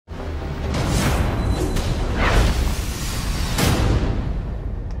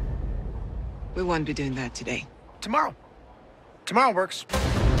We won't be doing that today. Tomorrow. Tomorrow works.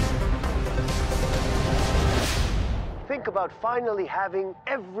 Think about finally having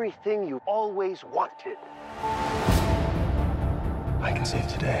everything you always wanted. I can save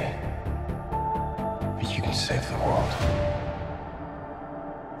today, but you can save the world.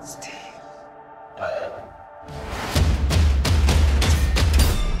 Steve.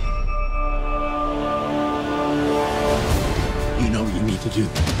 You know what you need to do.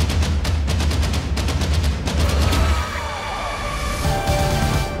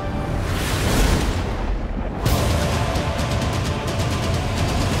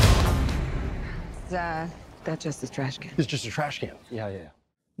 That's just a trash can. It's just a trash can. Yeah.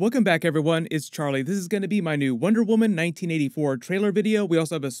 Welcome back, everyone. It's Charlie. This is going to be my new Wonder Woman 1984 trailer video. We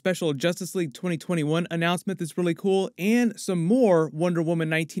also have a special Justice League 2021 announcement that's really cool, and some more Wonder Woman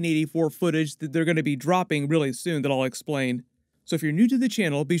 1984 footage that they're going to be dropping really soon that I'll explain. So if you're new to the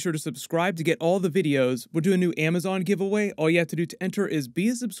channel, be sure to subscribe to get all the videos. We'll do a new Amazon giveaway. All you have to do to enter is be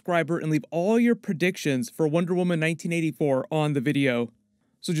a subscriber and leave all your predictions for Wonder Woman 1984 on the video.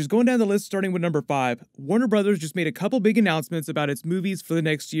 So just going down the list, starting with number 5, Warner Brothers just made a couple big announcements about its movies for the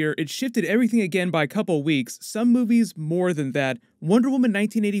next year. It shifted everything again by a couple weeks, some movies more than that. Wonder Woman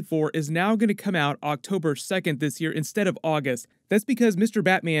 1984 is now going to come out October 2nd this year instead of August. That's because Mr.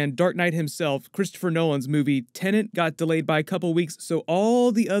 Batman, Dark Knight himself, Christopher Nolan's movie, Tenet, got delayed by a couple weeks, so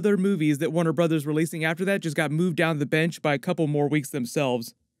all the other movies that Warner Brothers releasing after that just got moved down the bench by a couple more weeks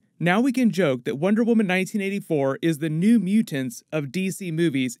themselves. Now we can joke that Wonder Woman 1984 is the New Mutants of DC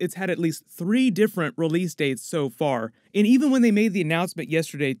movies. It's had at least 3 different release dates so far. And even when they made the announcement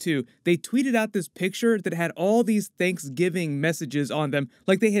yesterday too, they tweeted out this picture that had all these Thanksgiving messages on them,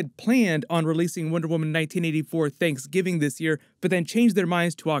 like they had planned on releasing Wonder Woman 1984 Thanksgiving this year, but then changed their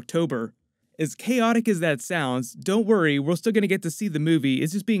minds to October. As chaotic as that sounds, don't worry, we're still going to get to see the movie.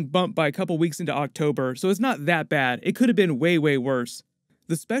 It's just being bumped by a couple weeks into October, so it's not that bad. It could have been way worse.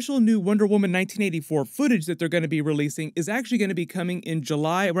 The special new Wonder Woman 1984 footage that they're going to be releasing is actually going to be coming in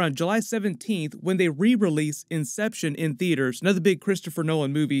July, around July 17th, when they re-release Inception in theaters, another big Christopher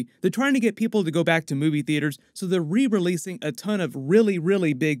Nolan movie. They're trying to get people to go back to movie theaters, so they're re-releasing a ton of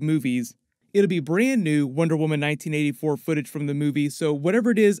really big movies. It'll be brand new Wonder Woman 1984 footage from the movie, so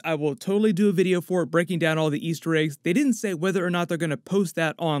whatever it is, I will totally do a video for it, breaking down all the Easter eggs. They didn't say whether or not they're going to post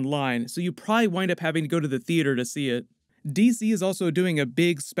that online, so you probably wind up having to go to the theater to see it. DC is also doing a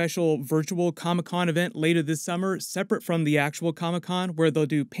big special virtual Comic-Con event later this summer, separate from the actual Comic-Con, where they'll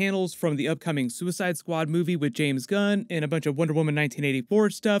do panels from the upcoming Suicide Squad movie with James Gunn, and a bunch of Wonder Woman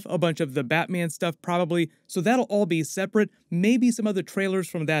 1984 stuff, a bunch of the Batman stuff probably, so that'll all be separate, maybe some other trailers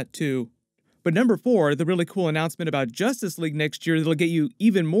from that too. But number 4, the really cool announcement about Justice League next year that'll get you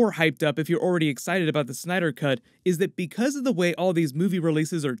even more hyped up if you're already excited about the Snyder Cut, is that because of the way all these movie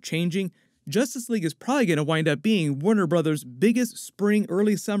releases are changing, Justice League is probably going to wind up being Warner Brothers' biggest spring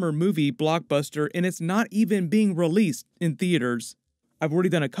early summer movie blockbuster, and it's not even being released in theaters. I've already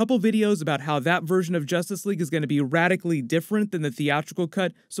done a couple videos about how that version of Justice League is going to be radically different than the theatrical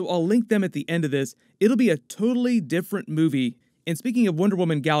cut, so I'll link them at the end of this. It'll be a totally different movie. And speaking of Wonder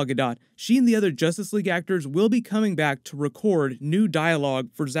Woman Gal Gadot, she and the other Justice League actors will be coming back to record new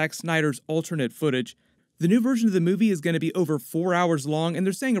dialogue for Zack Snyder's alternate footage. The new version of the movie is going to be over 4 hours long, and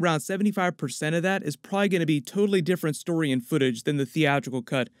they're saying around 75% of that is probably going to be totally different story and footage than the theatrical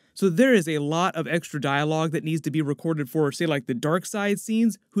cut. So there is a lot of extra dialogue that needs to be recorded for, say, like the Darkseid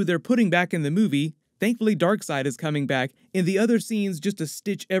scenes, who they're putting back in the movie. Thankfully, Darkseid is coming back, and the other scenes just to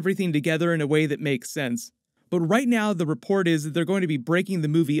stitch everything together in a way that makes sense. But right now, the report is that they're going to be breaking the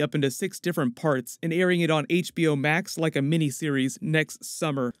movie up into 6 different parts and airing it on HBO Max like a miniseries next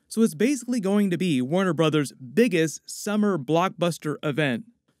summer. So it's basically going to be Warner Brothers' biggest summer blockbuster event.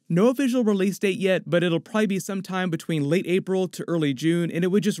 No official release date yet, but it'll probably be sometime between late April to early June, and it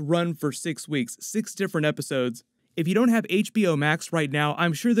would just run for 6 weeks, 6 different episodes. If you don't have HBO Max right now,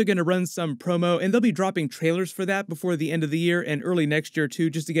 I'm sure they're going to run some promo, and they'll be dropping trailers for that before the end of the year and early next year too,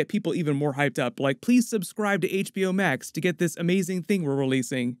 just to get people even more hyped up. Like, please subscribe to HBO Max to get this amazing thing we're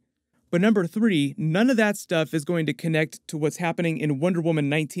releasing. But number 3, none of that stuff is going to connect to what's happening in Wonder Woman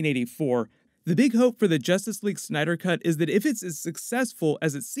 1984. The big hope for the Justice League Snyder Cut is that if it's as successful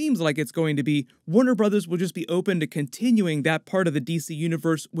as it seems like it's going to be, Warner Brothers will just be open to continuing that part of the DC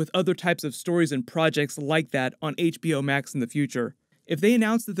universe with other types of stories and projects like that on HBO Max in the future. If they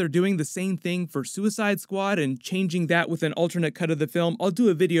announce that they're doing the same thing for Suicide Squad and changing that with an alternate cut of the film, I'll do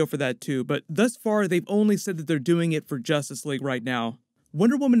a video for that too, but thus far they've only said that they're doing it for Justice League right now.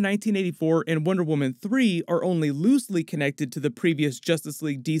 Wonder Woman 1984 and Wonder Woman 3 are only loosely connected to the previous Justice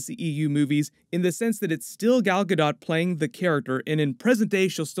League DCEU movies in the sense that it's still Gal Gadot playing the character, and in present day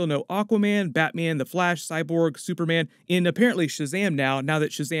she'll still know Aquaman, Batman, The Flash, Cyborg, Superman, and apparently Shazam now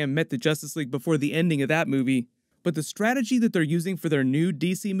that Shazam met the Justice League before the ending of that movie. But the strategy that they're using for their new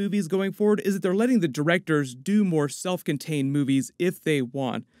DC movies going forward is that they're letting the directors do more self-contained movies if they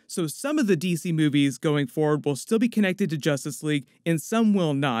want. So some of the DC movies going forward will still be connected to Justice League, and some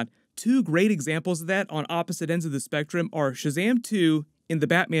will not. Two great examples of that on opposite ends of the spectrum are Shazam 2 and the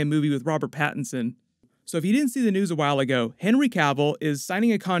Batman movie with Robert Pattinson. So if you didn't see the news a while ago, Henry Cavill is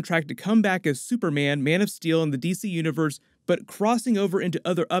signing a contract to come back as Superman, Man of Steel in the DC Universe, but crossing over into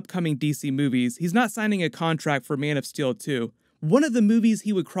other upcoming DC movies. He's not signing a contract for Man of Steel 2. One of the movies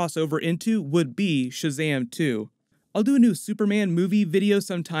he would cross over into would be Shazam 2. I'll do a new Superman movie video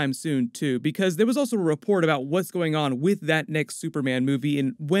sometime soon too, because there was also a report about what's going on with that next Superman movie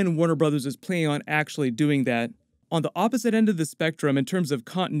and when Warner Brothers is planning on actually doing that. On the opposite end of the spectrum in terms of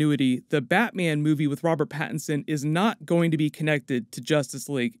continuity, the Batman movie with Robert Pattinson is not going to be connected to Justice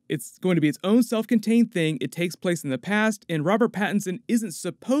League. It's going to be its own self-contained thing. It takes place in the past, and Robert Pattinson isn't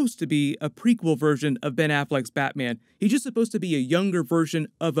supposed to be a prequel version of Ben Affleck's Batman. He's just supposed to be a younger version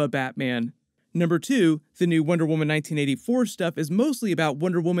of a Batman. Number 2, the new Wonder Woman 1984 stuff is mostly about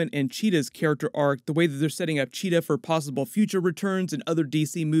Wonder Woman and Cheetah's character arc, the way that they're setting up Cheetah for possible future returns in other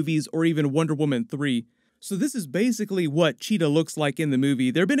DC movies or even Wonder Woman 3. So this is basically what Cheetah looks like in the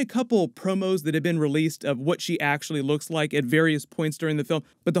movie. There have been a couple promos that have been released of what she actually looks like at various points during the film,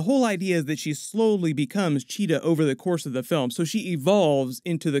 but the whole idea is that she slowly becomes Cheetah over the course of the film, so she evolves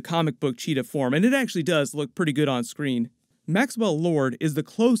into the comic book Cheetah form, and it actually does look pretty good on screen. Maxwell Lord is the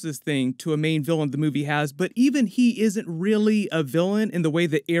closest thing to a main villain the movie has, but even he isn't really a villain in the way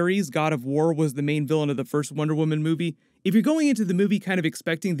that Ares, God of War, was the main villain of the first Wonder Woman movie. If you're going into the movie kind of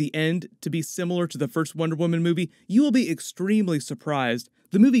expecting the end to be similar to the first Wonder Woman movie, you will be extremely surprised.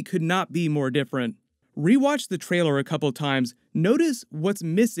 The movie could not be more different. Rewatch the trailer a couple times. Notice what's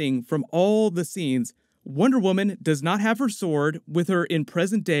missing from all the scenes. Wonder Woman does not have her sword with her in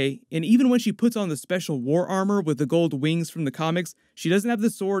present day, and even when she puts on the special war armor with the gold wings from the comics, she doesn't have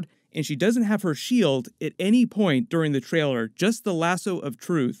the sword, and she doesn't have her shield at any point during the trailer, just the lasso of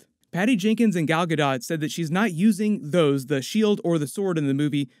truth. Patty Jenkins and Gal Gadot said that she's not using those, the shield or the sword in the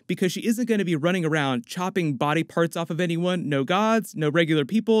movie, because she isn't going to be running around chopping body parts off of anyone, no gods, no regular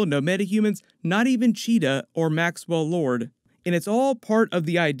people, no metahumans, not even Cheetah or Maxwell Lord. And it's all part of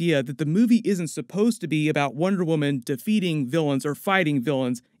the idea that the movie isn't supposed to be about Wonder Woman defeating villains or fighting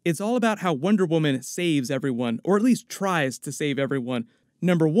villains. It's all about how Wonder Woman saves everyone, or at least tries to save everyone.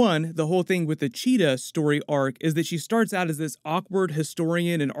 Number 1, the whole thing with the Cheetah story arc is that she starts out as this awkward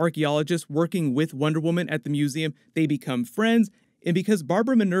historian and archaeologist working with Wonder Woman at the museum. They become friends, and because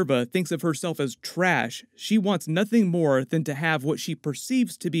Barbara Minerva thinks of herself as trash, she wants nothing more than to have what she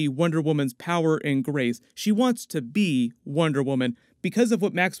perceives to be Wonder Woman's power and grace. She wants to be Wonder Woman. Because of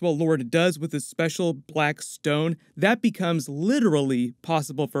what Maxwell Lord does with his special black stone, that becomes literally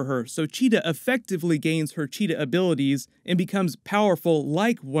possible for her. So Cheetah effectively gains her Cheetah abilities and becomes powerful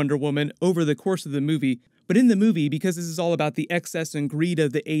like Wonder Woman over the course of the movie. But in the movie, because this is all about the excess and greed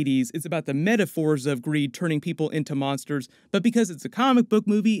of the 80s, it's about the metaphors of greed turning people into monsters. But because it's a comic book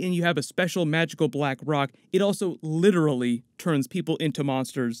movie and you have a special magical black rock, it also literally turns people into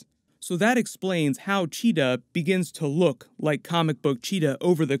monsters. So that explains how Cheetah begins to look like comic book Cheetah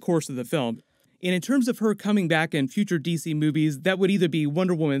over the course of the film. And in terms of her coming back in future DC movies, that would either be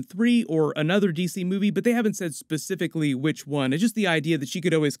Wonder Woman 3 or another DC movie, but they haven't said specifically which one. It's just the idea that she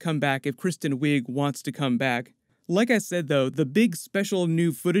could always come back if Kristen Wiig wants to come back. Like I said though, the big special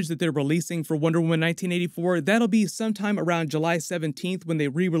new footage that they're releasing for Wonder Woman 1984, that'll be sometime around July 17th when they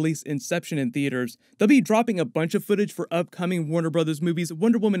re-release Inception in theaters. They'll be dropping a bunch of footage for upcoming Warner Brothers movies.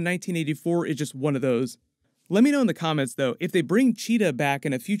 Wonder Woman 1984 is just one of those. Let me know in the comments though, if they bring Cheetah back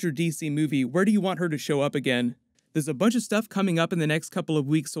in a future DC movie, where do you want her to show up again? There's a bunch of stuff coming up in the next couple of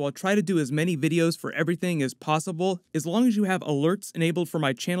weeks, so I'll try to do as many videos for everything as possible. As long as you have alerts enabled for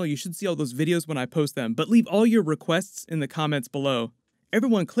my channel, you should see all those videos when I post them, but leave all your requests in the comments below.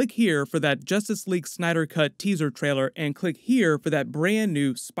 Everyone click here for that Justice League Snyder Cut teaser trailer, and click here for that brand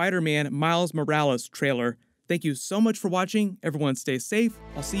new Spider-Man Miles Morales trailer. Thank you so much for watching. Everyone stay safe.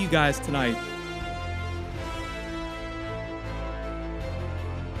 I'll see you guys tonight.